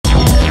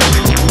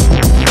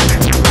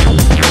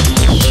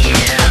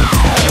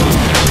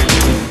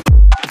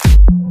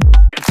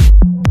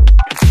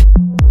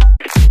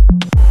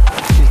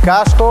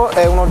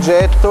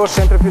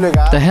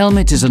The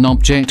helmet is an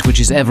object which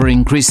is ever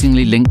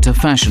increasingly linked to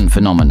fashion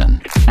phenomenon.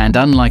 And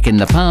unlike in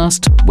the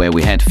past, where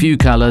we had few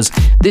colors,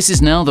 this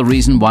is now the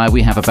reason why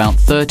we have about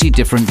 30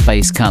 different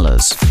base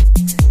colors.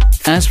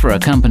 As for a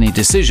company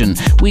decision,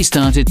 we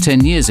started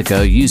 10 years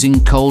ago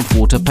using cold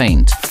water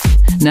paint.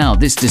 Now,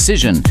 this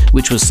decision,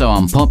 which was so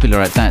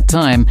unpopular at that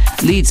time,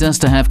 leads us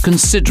to have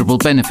considerable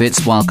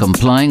benefits while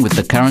complying with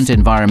the current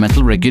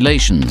environmental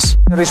regulations.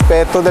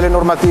 Rispetto delle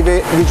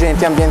normative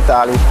vigenti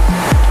ambientali.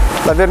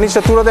 La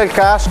verniciatura del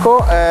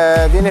casco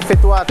viene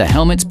effettuata. The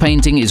helmet's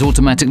painting is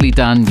automatically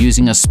done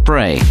using a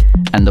spray,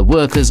 and the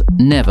workers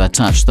never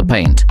touch the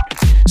paint.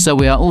 So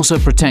we are also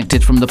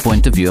protected from the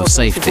point of view of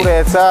safety.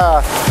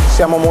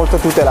 Siamo molto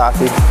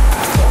tutelati.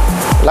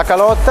 La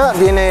calotta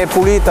viene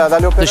pulita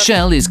dagli operatori. The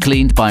shell is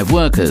cleaned by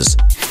workers.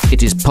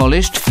 It is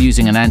polished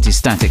using an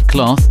anti-static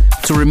cloth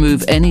to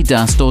remove any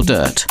dust or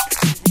dirt.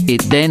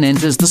 It then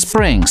enters the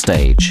spraying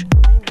stage.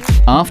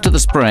 After the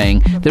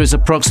spraying, there is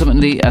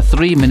approximately a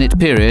 3-minute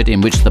period in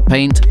which the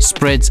paint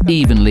spreads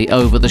evenly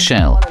over the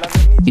shell.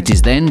 It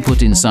is then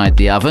put inside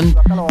the oven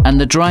and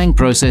the drying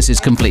process is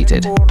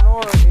completed.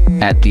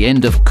 At the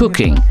end of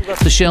cooking,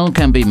 the shell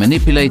can be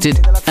manipulated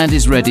and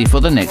is ready for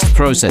the next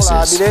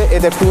processes.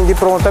 Ed è quindi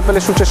pronta per le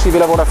successive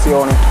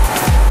lavorazioni.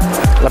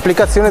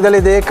 L'applicazione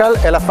delle decal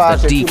è la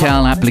fase. The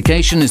decal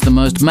application is the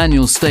most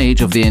manual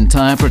stage of the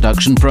entire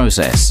production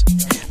process.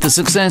 The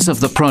success of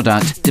the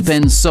product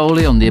depends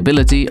solely on the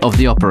ability of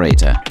the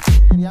operator.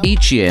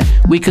 Each year,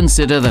 we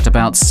consider that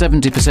about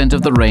 70%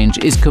 of the range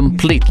is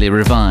completely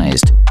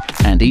revised.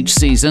 And each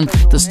season,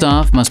 the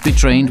staff must be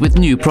trained with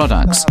new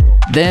products,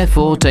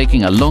 therefore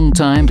taking a long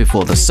time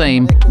before the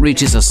same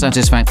reaches a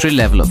satisfactory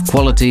level of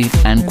quality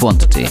and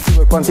quantity.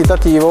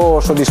 Quantitativo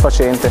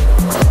soddisfacente.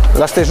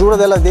 La stesura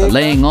della decal. The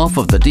laying off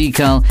of the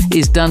decal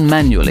is done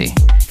manually.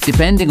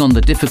 Depending on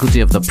the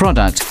difficulty of the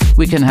product,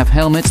 we can have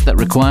helmets that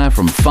require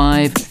from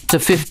 5 to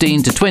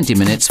 15 to 20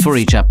 minutes for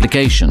each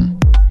application.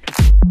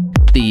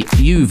 The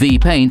UV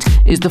paint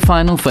is the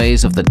final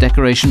phase of the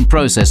decoration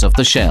process of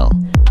the shell.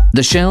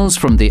 The shells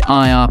from the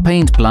IR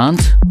paint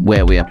plant,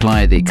 where we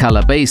apply the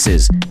color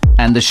bases,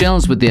 and the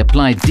shells with the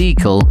applied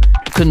decal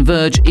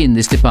converge in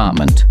this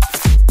department.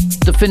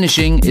 The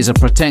finishing is a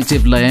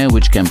protective layer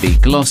which can be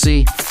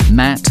glossy,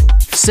 matte,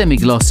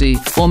 semi-glossy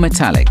or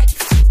metallic,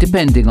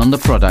 depending on the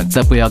product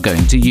that we are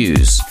going to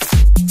use.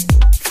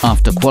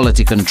 After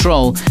quality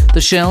control,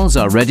 the shells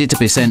are ready to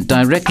be sent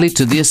directly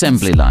to the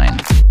assembly line.